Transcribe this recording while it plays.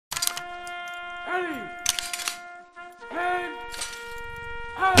Ready! Aim!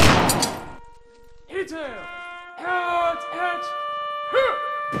 Out! Detail! Out!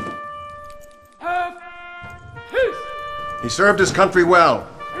 Have! Peace! He served his country well.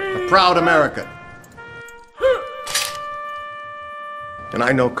 A proud American. And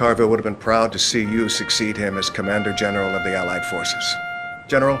I know Carville would have been proud to see you succeed him as Commander General of the Allied Forces.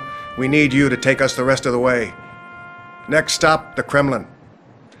 General, we need you to take us the rest of the way. Next stop, the Kremlin.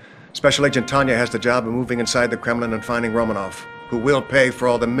 Special Agent Tanya has the job of moving inside the Kremlin and finding Romanov, who will pay for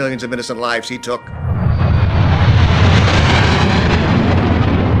all the millions of innocent lives he took.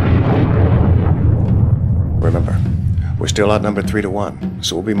 Remember, we're still outnumbered 3-1,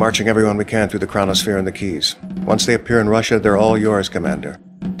 so we'll be marching everyone we can through the Chronosphere and the Keys. Once they appear in Russia, they're all yours, Commander.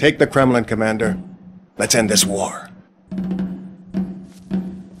 Take the Kremlin, Commander. Let's end this war.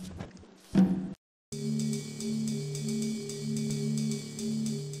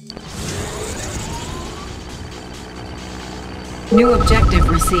 New objective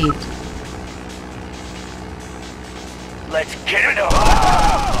received. Let's get it on!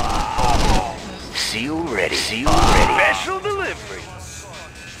 Seal ready. Special delivery.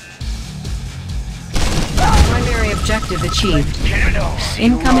 Primary objective achieved. Get it on.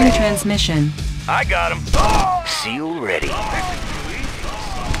 Incoming transmission. I got him. Seal ready.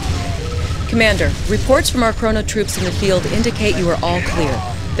 Commander, reports from our chrono troops in the field indicate you are all clear.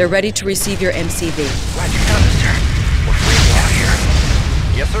 They're ready to receive your MCV. Glad you found us, sir. We're freezing out here.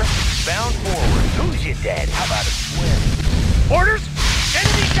 Yes, sir. Bound forward. Who's your dad? How about a swim? Orders?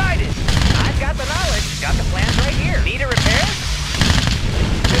 Enemy sighted. I've got the knowledge. Got the plans right here. Need a repair?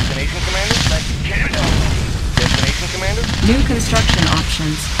 Destination, Commander? Let's get it on. Destination, Commander? New construction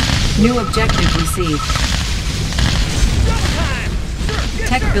options. New objective received.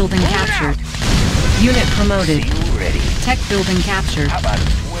 Tech building captured. Unit promoted. Seal ready. Tech building captured. How about a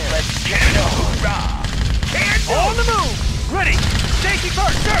swim? Let's get it on. Hoorah! On the move! Ready! Safety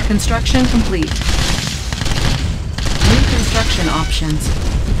first, sir! Construction complete. New construction options.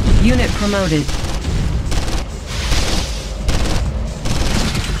 Unit promoted.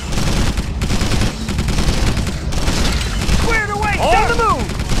 Squared away, sir! On the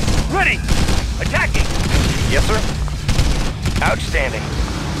move! Ready! Attacking! Yes, sir. Outstanding.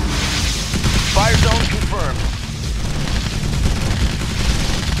 Fire zone confirmed.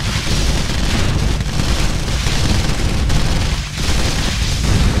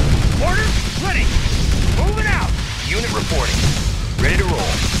 Orders ready. Moving out. Unit reporting. Ready to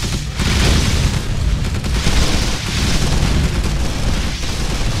roll.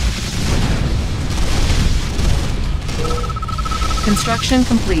 Construction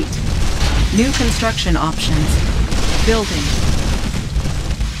complete. New construction options. Building.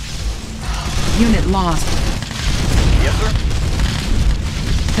 Unit lost. Yes, sir.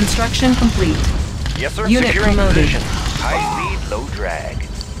 Construction complete. Yes, sir. Unit Securing promoted. position. High speed, low drag.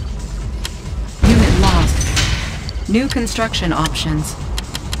 Unit lost. New construction options.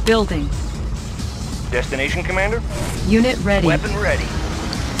 Building. Destination, Commander? Unit ready. Weapon ready.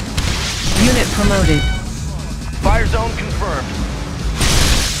 Unit promoted. Fire zone confirmed.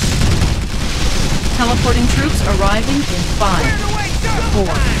 Teleporting troops arriving in 5, 4,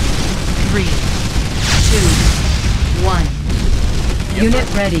 3, 2, 1. Yes, Unit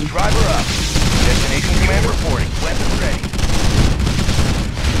sir. ready. Driver up. Destination, Commander reporting. Weapon ready.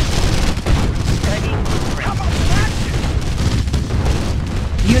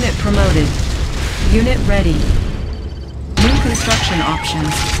 Unit promoted. Unit ready. New construction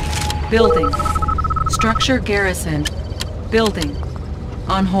options. Building. Structure garrison. Building.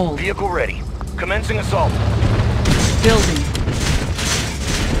 On hold. Vehicle ready. Commencing assault. Building.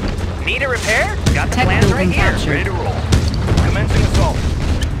 Need a repair? Got the Tech plans building right here. captured. Ready to roll. Commencing assault.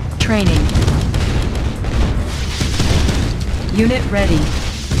 Training. Unit ready.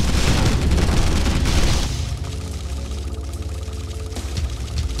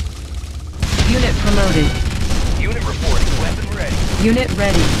 Unit promoted. Unit reporting. Weapon ready. Unit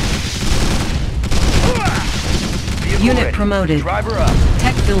ready. Vehicle Unit ready. promoted. Driver up.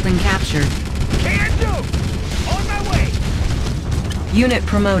 Tech building captured. Can do. On my way. Unit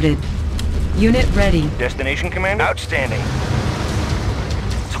promoted. Unit ready. Destination, Commander? Outstanding.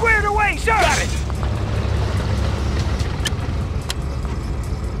 Squared away, sir! Got it!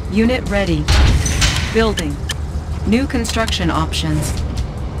 Unit ready. Building. New construction options.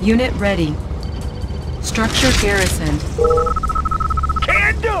 Unit ready. Structure garrisoned.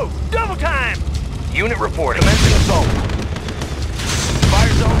 Can do! Double time! Unit reporting. Commencing assault.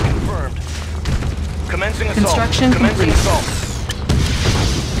 Fire zone confirmed. Commencing assault. Construction Commencing complete. assault.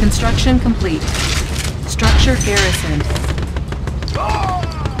 Construction complete. Structure garrisoned.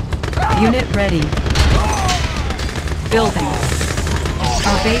 Unit ready. Building.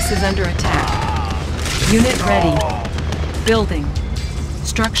 Our base is under attack. Unit ready. Building.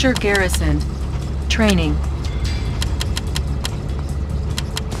 Structure garrisoned. Training.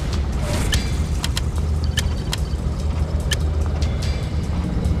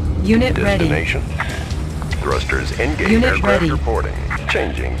 Unit ready. Destination. Thrusters engage. Unit Aircraft ready. reporting.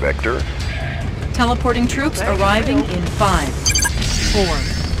 Changing vector. Teleporting troops arriving in 5, 4,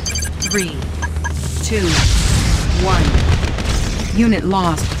 3, 2, 1. Unit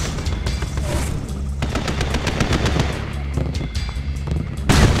lost.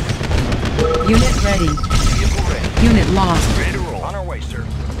 Unit ready. Vehicle ready. Unit lost. Ready to roll. On our way, sir.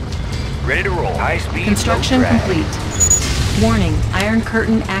 Ready to roll. High speed. Construction low drag. complete. Warning, Iron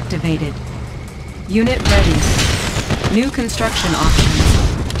Curtain activated. Unit ready. New construction options.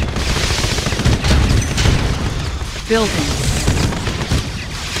 Building.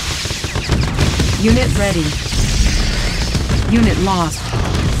 Unit ready. Unit lost.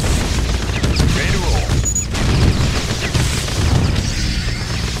 Ready to roll.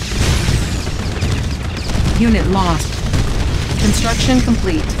 Unit lost. Construction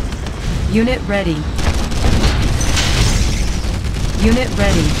complete. Unit ready. Unit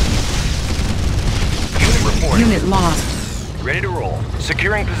ready. Unit reporting. Unit lost. Ready to roll.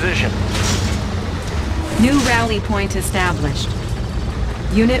 Securing position. New rally point established.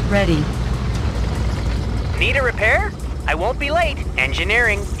 Unit ready. Need a repair? I won't be late.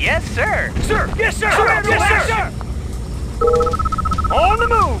 Engineering. Yes, sir. Sir! Yes, sir! Yes, sir! On the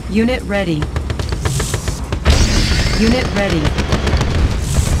move! Unit ready. Unit ready.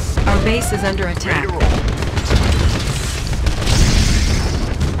 Our base is under Ready attack. to roll.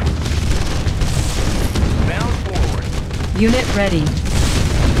 Bound forward. Unit ready.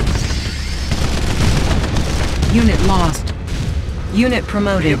 Unit lost. Unit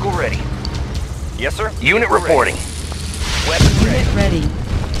promoted. Vehicle ready. Yes, sir. Unit reporting. Weapon Unit ready. ready.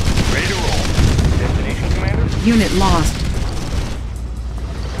 Ready to roll. Destination, Commander. Unit lost.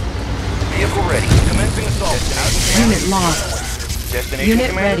 Vehicle ready. Commencing assault. Destination, Unit lost. Destination, Unit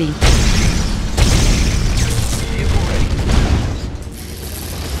Commander. ready. Vehicle ready.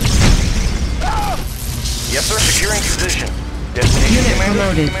 Yes, sir. Securing position. Destination, Unit Commander.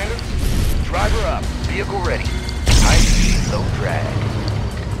 promoted. Commander. Driver up. Vehicle ready. High speed, low drag.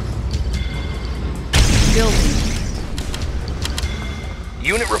 Building.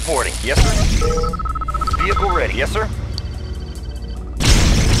 Unit reporting. Yes, sir. Vehicle ready. Yes, sir.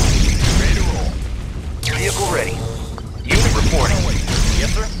 Ready to roll. Vehicle ready. Unit reporting.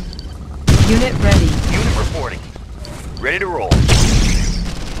 Yes, sir. Unit ready. Unit reporting. Ready to roll.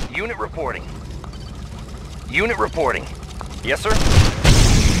 Unit reporting. Unit reporting. Yes, sir.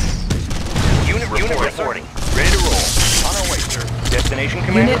 Unit reporting. Ready to roll. On our way, sir. Destination,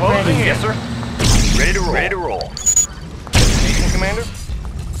 Commander. Unit ready. Yes, sir. Ready to roll. Ready to roll. Destination, Commander.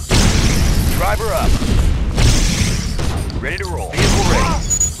 Driver up. Ready to roll. Vehicle ready.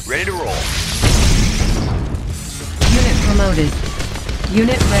 Ready to roll. Unit promoted.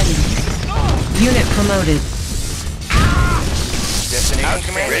 Unit ready. Unit promoted. Destination,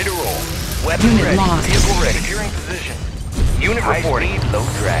 Commander. Ready to roll. Weapon Unit ready. lost. Vehicle ready. Securing position. Unit reporting. Low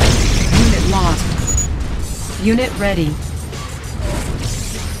drag. Unit lost. Unit ready.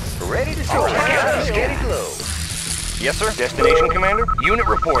 Ready to go. Steady glow. Yes, sir. Destination, Commander. Unit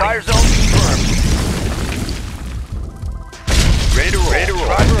reporting. Fire zone confirmed. Ready to roll. Ready to roll.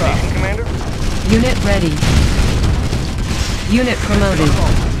 Destination, Commander. Unit ready. Unit promoted.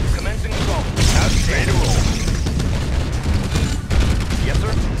 Commencing assault. Ready to roll. Yes,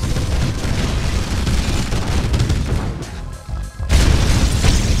 sir.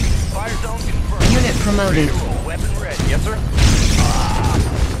 Fire zone confirmed. Unit promoted. Ready to roll. Weapon ready. Yes, sir.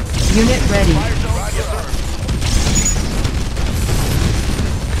 Unit ready. Fire zone. Yes, sir.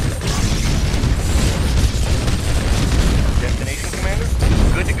 Destination, Commander.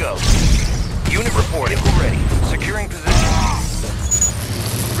 Good to go. Unit reporting. Vehicle ready. Securing position.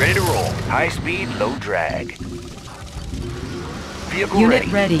 Ready to roll. High speed, low drag. Vehicle Unit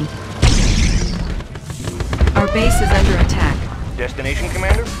ready. Our base is under attack. Destination,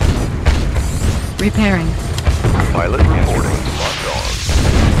 Commander. Repairing. Pilot reporting. Locked on.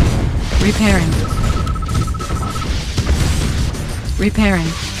 Repairing. Repairing.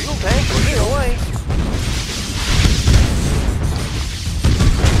 Fuel tank moving away.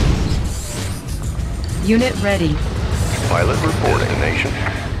 Unit ready. Pilot reporting. Destination.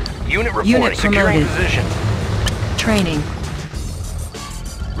 Unit reporting. Unit Securing promoted. position. Training.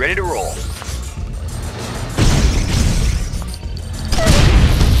 Ready to roll.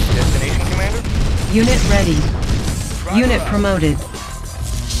 Destination, Commander. Unit ready. Driver Unit up. promoted.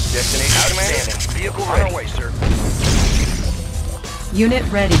 Destination Commander. Vehicle ready. On our way, sir. Unit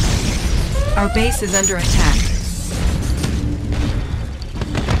ready. Our base is under attack.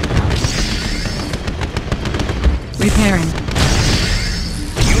 Repairing.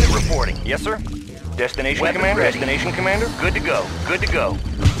 Unit reporting. Yes, sir. Destination Commander. Ready. Destination Commander. Good to go. Good to go.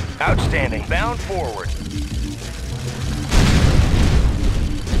 Outstanding. Bound forward.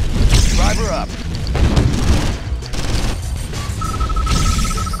 Driver up.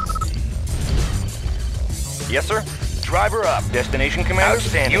 Yes, sir. Driver up. Destination Commander.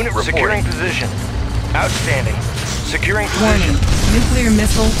 Outstanding. Unit reporting. Securing position. Outstanding. Securing position. Warning. Nuclear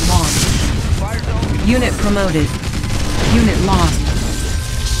missile launched. Fire zone. Unit promoted. Unit lost.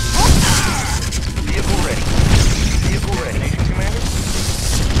 Vehicle ready. Vehicle ready. Destination Commander.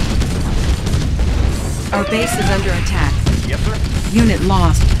 Our base is under attack. Yes, sir. Unit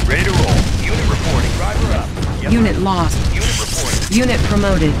lost. Ready to roll. Unit reporting. Driver up. Yes, Unit sir. lost. Unit reporting. Unit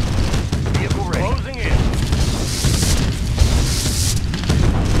promoted. Vehicle ready. Closing in.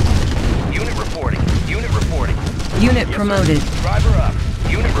 Unit reporting. Unit reporting. Unit Yes, promoted. sir. Driver up.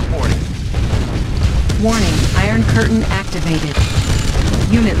 Unit reporting. Warning. Iron curtain activated.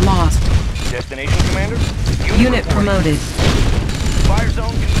 Unit lost. Destination Commander. Unit reporting. promoted. Fire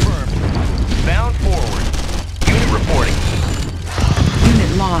zone confirmed. Bound forward. Unit reporting.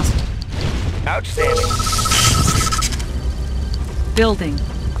 Unit lost. Outstanding. Building.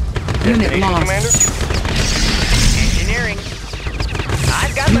 Unit Destination lost. Commander. Engineering.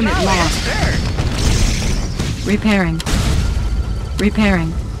 I've got the Unit knowledge, lost. sir. Repairing.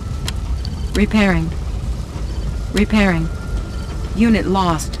 Repairing. Repairing. Repairing. Unit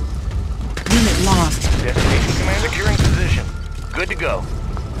lost. Unit lost. Destination Commander. Securing position. Good to go.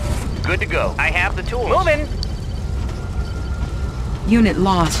 Good to go. I have the tools. Moving. Unit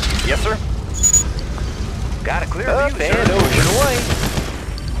lost. Yes, sir. Got a clear Up view, and sir. over. Pushing away.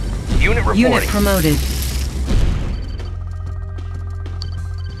 Unit reporting. Unit promoted.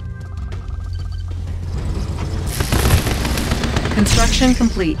 Construction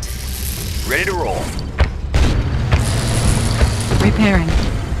complete. Ready to roll. Repairing.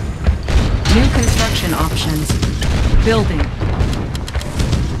 New construction options. Building.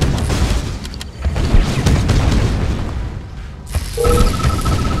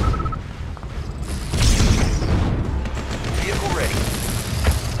 Vehicle ready.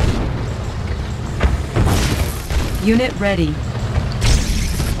 Unit ready.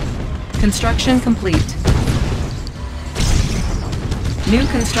 Construction complete. New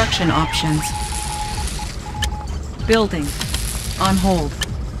construction options. Building. On hold.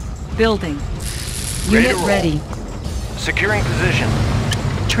 Building. Ready to Unit roll. ready. Securing position.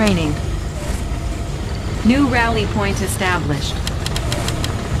 Training. New rally point established.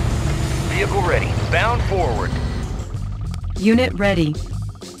 Vehicle ready. Bound forward. Unit ready.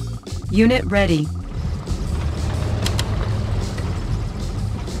 Unit ready.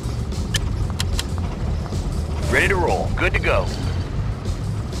 Ready to roll. Good to go.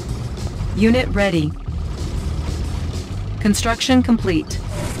 Unit ready. Construction complete.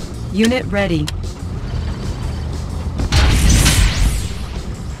 Unit ready.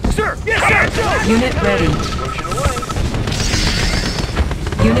 Sir! Yes, sir! Unit ready. Pushing away.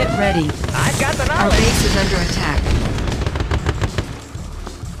 Unit ready. I've got the Our knowledge. base is under attack.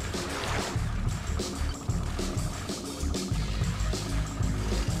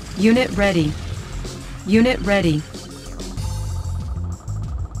 Unit ready. Unit ready.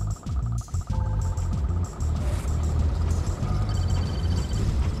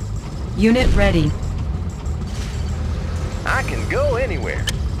 Unit ready. I can go anywhere.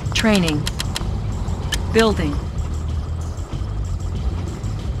 Training. Building.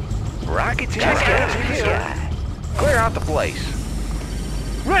 Rockets in the sky. Clear out the place.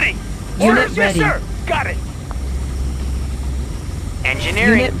 Ready. Unit Orders, ready. Yes, sir. Got it.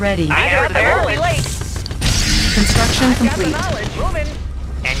 Engineering. Unit ready. I got the knowledge. Late. Construction Got the complete. knowledge. Moving.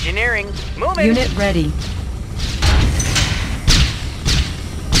 Engineering. Moving. Unit ready.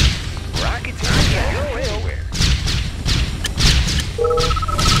 Rockets in the sky. Go anywhere.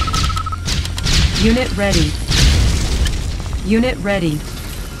 Unit ready. Unit ready.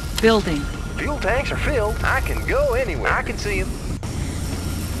 Building. Fuel tanks are filled. I can go anywhere. I can see them.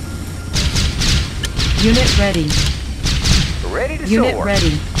 Unit ready. Ready to Unit soar.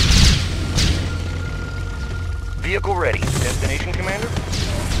 ready. Vehicle ready. Destination, Commander?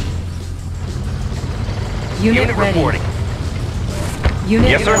 Unit ready. reporting. Unit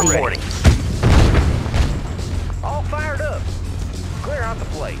Yes, sir. ready. Reporting. All fired up. Clear out the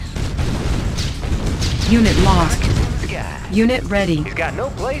place. Unit lost. Guy. Unit ready. He's got no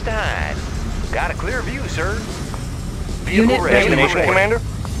place to hide. Got a clear view, sir. Unit ready. Destination, Commander?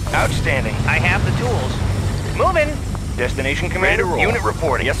 Outstanding. I have the tools. Moving. Destination Commander. Unit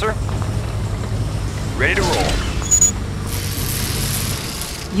reporting. Yes, sir. Ready to roll.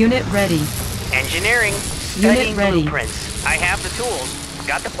 Unit ready. Engineering. Unit Studying ready. blueprints. I have the tools.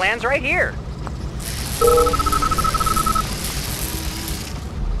 Got the plans right here.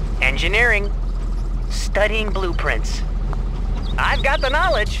 Engineering. Studying blueprints. I've got the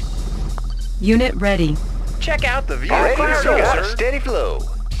knowledge. Unit ready. Check out the view. Ready to go, Got a sir. steady flow.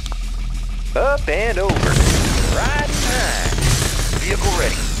 Up and over. Right time. Vehicle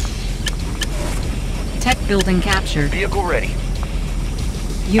ready. Tech building captured. Vehicle ready.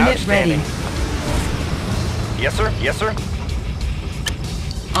 Unit ready. Outstanding. Yes, sir. Yes, sir.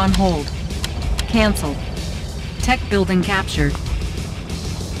 On hold. Cancelled. Tech building captured.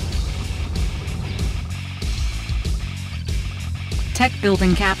 Tech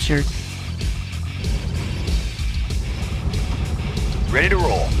building captured. Ready to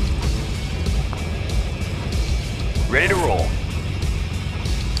roll. Ready to roll.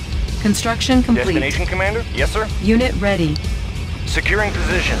 Construction complete. Destination Commander? Yes, sir. Unit ready. Securing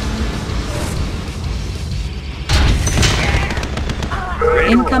position.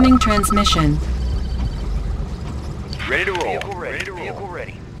 Ready to Incoming transmission. roll. Ready to roll. Vehicle ready. Vehicle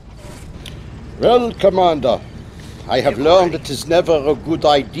ready. Well, Commander, I have learned it is never a good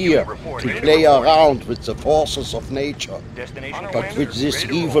idea to play around with the forces of nature. Destination But Commander, with this ready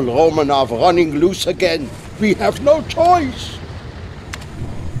to evil roll. Romanov running loose again, we have no choice.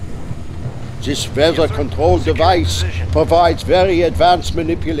 This weather control device provides very advanced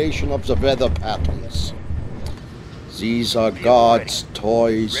manipulation of the weather patterns. These are God's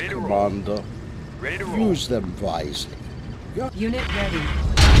toys, Commander. Ready to roll. Use them wisely. Unit ready.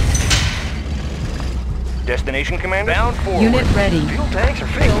 Destination Commander? Bound forward. Unit ready. Fuel tanks are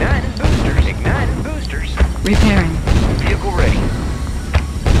filled. Igniting boosters. Igniting boosters. Repairing. Vehicle ready.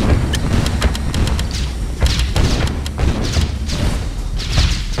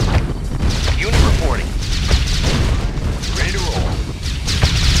 Unit reporting. Ready to roll.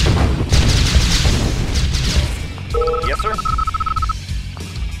 Yes, sir.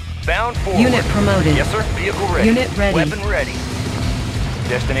 Bound forward. Unit promoted. Yes, sir. Vehicle ready. Unit ready. Weapon ready.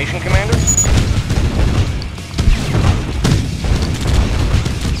 Destination Commander?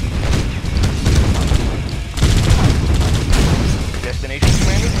 Destination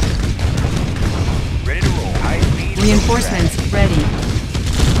Commander? Ready to roll. High speed. Reinforcements ready.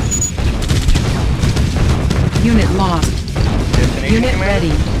 Unit lost. Destination Unit Commander?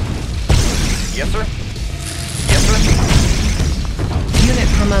 ready. Yes, sir. Yes, sir. Unit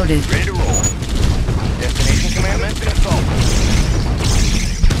promoted. Ready to roll. Destination Commander? Commencing assault.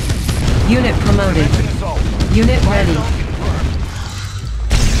 Unit promoted. Commencing assault. Unit ready. Zone confirmed.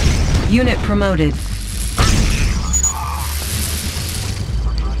 Unit promoted.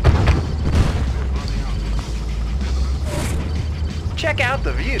 Check out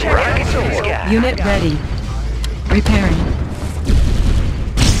the view. Check out the sky. Unit ready. Repairing.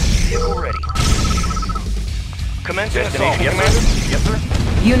 Vehicle ready. Commencing assault. Yes, Commander. Yes, sir.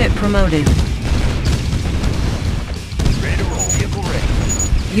 Unit promoted. Ready to roll. Vehicle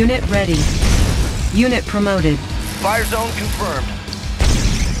ready. Unit ready. Unit promoted. Fire zone confirmed.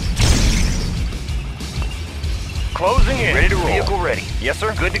 Closing in. Ready to roll. Vehicle ready. Yes,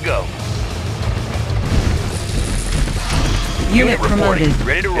 sir. Good to go. Unit promoted. reporting.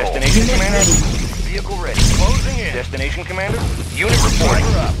 Ready to roll. Destination Unit Commander. ready. Vehicle ready. Closing in. Destination Commander. Unit reporting.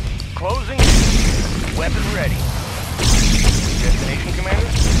 Up. Closing in. Weapon ready. Destination Commander.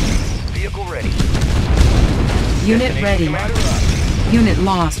 Vehicle ready. Unit Destination ready. Commander up. Unit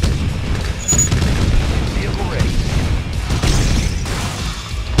lost. Vehicle ready.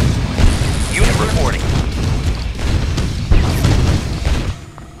 Unit reporting.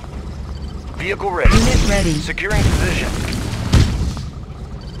 Vehicle ready. Unit ready. Securing position.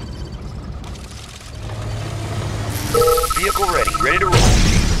 Vehicle ready. Ready to roll.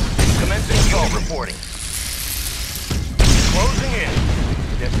 Commencing assault reporting. Closing in.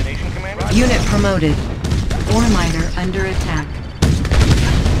 Destination Commander. Unit promoted. Ore miner under attack.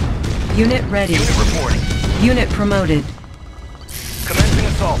 Unit ready. Unit reporting. Unit promoted. Commencing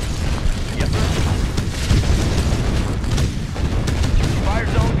assault. Yes, sir. Fire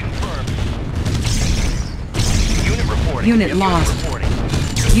zone confirmed. Unit reporting. Unit Yes, lost. Unit reporting.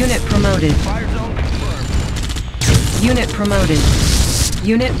 Unit promoted. Fire zone confirmed. Unit promoted.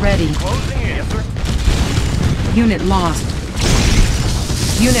 Unit ready. Closing in. Yes, sir. Unit lost.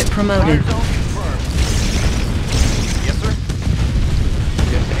 Unit promoted. Fire zone confirmed. Yes, sir.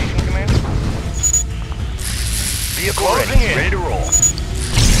 Destination Commander. Vehicle ready. Ready to roll.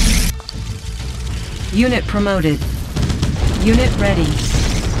 Unit promoted. Unit ready.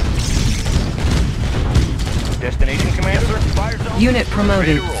 Unit Ready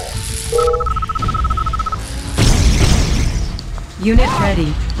promoted. to roll. Unit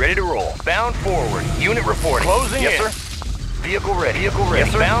ready. Ready to roll. Bound forward. Unit reporting. Closing Yes, in. sir. Vehicle ready. Vehicle ready.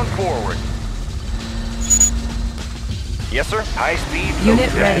 Yes, sir. Bound forward. Yes, sir. High speed. Low Unit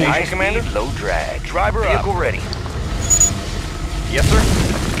drag. ready. High Commander. Low drag. Driver Vehicle up. ready. Yes, sir.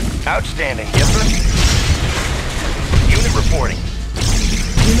 Outstanding. Yes, sir. Unit reporting.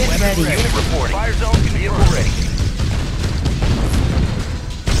 Unit Weapon ready. Unit reporting. Fire zone. Vehicle ready.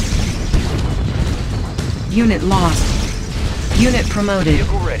 Unit lost. Unit promoted.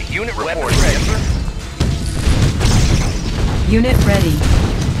 Vehicle ready. Unit reporting. Ready. Yes, sir. Unit ready.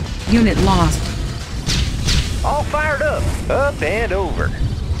 Unit lost. All fired up. Up and over.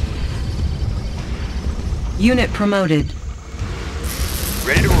 Unit promoted.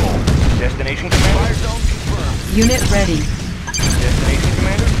 Ready to roll. Destination commander. Fire zone confirmed. Unit ready. Destination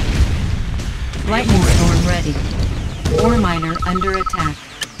commander. Lightning storm ready. Ore miner under attack.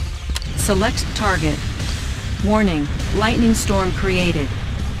 Select target. Warning. Lightning storm created.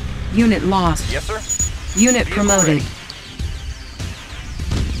 Unit lost. Yes, sir. Unit Vehicle promoted. ready.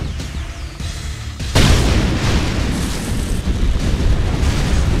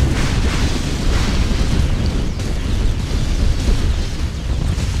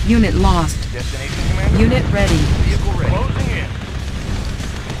 Unit lost. Destination commander. Unit ready. Vehicle ready. Closing in.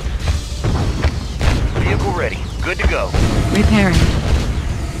 Vehicle ready. Good to go. Repairing.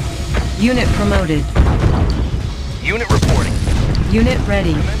 Unit promoted. Unit reporting. Unit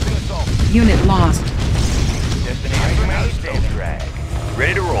ready. Commencing assault. Unit lost. Destination commander. Standing drag.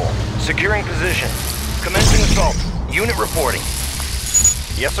 Ready to roll. Securing position. Commencing assault. Unit reporting.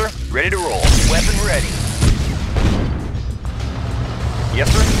 Yes, sir. Ready to roll. Weapon ready. Yes,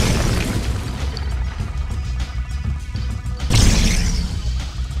 sir.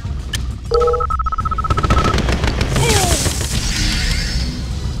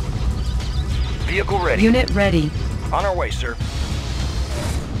 Vehicle ready. Unit ready. On our way, sir.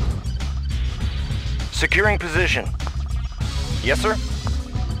 Securing position. Yes, sir.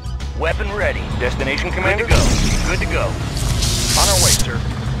 Weapon ready. Destination commander. Good to go. Good to go. On our way, sir.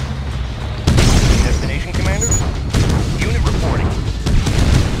 Destination commander. Unit reporting.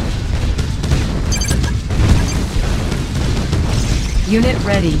 Unit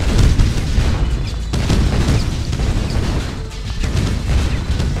ready.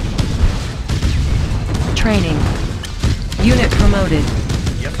 Training. Unit promoted.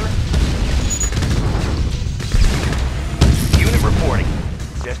 Yes, sir. Unit reporting.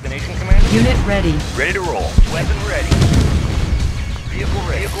 Destination commander. Unit ready. Ready to roll. Weapon ready. Vehicle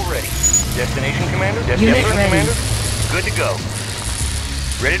ready. Vehicle ready. Destination commander. Unit Destination ready. commander. Good to go.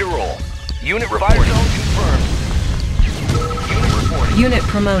 Ready to roll. Unit reporting. Fire zone confirmed. Unit reporting. Unit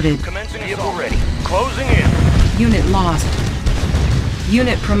promoted. Commencing vehicle ready. Closing in. Unit lost.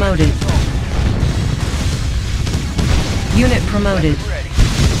 Unit promoted. Unit promoted. Ready.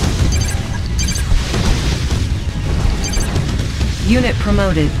 Unit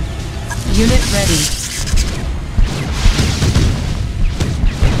promoted. Unit ready.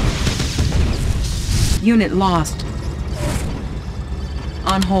 Unit lost.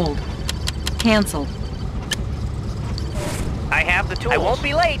 On hold. Cancel. I have the tools. I won't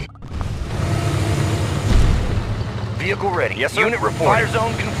be late. Vehicle ready. Yes, sir. Unit reporting. Fire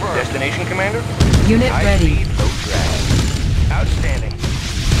zone confirmed. Destination commander. Unit High ready. speed, low drag. Outstanding.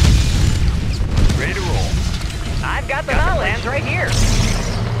 Ready to roll. I've got the knowledge right here.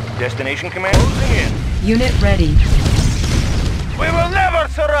 Destination commander. Closing in. Unit ready. We will never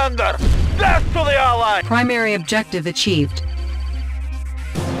surrender. Death to the Allies. Primary objective achieved.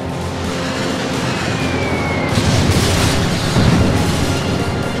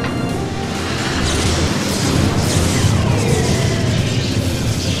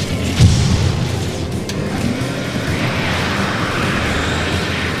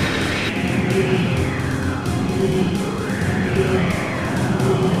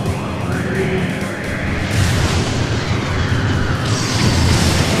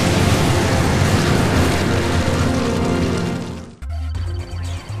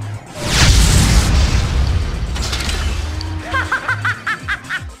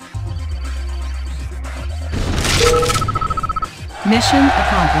 Mission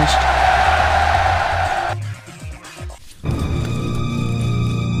accomplished.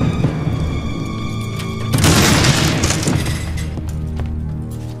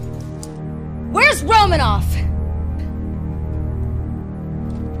 Where's Romanoff?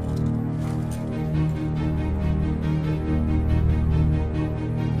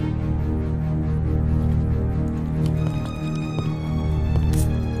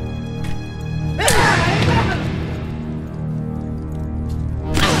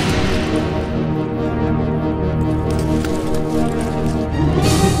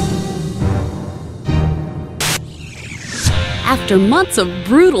 after months of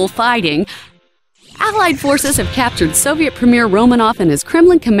brutal fighting, Allied forces have captured Soviet Premier Romanov and his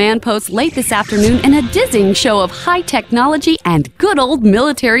Kremlin command post late this afternoon in a dizzying show of high technology and good old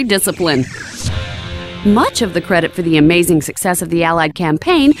military discipline. Much of the credit for the amazing success of the Allied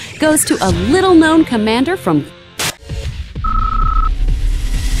campaign goes to a little-known commander from...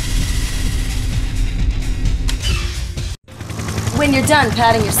 When you're done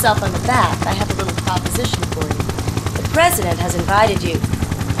patting yourself on the back, I have a little proposition for you. The president has invited you,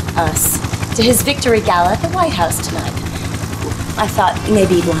 us, to his victory gala at the White House tonight. I thought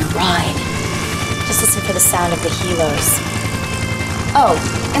maybe you'd want to ride. Just listen for the sound of the helos. Oh,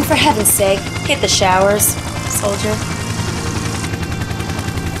 and for heaven's sake, get the showers, soldier.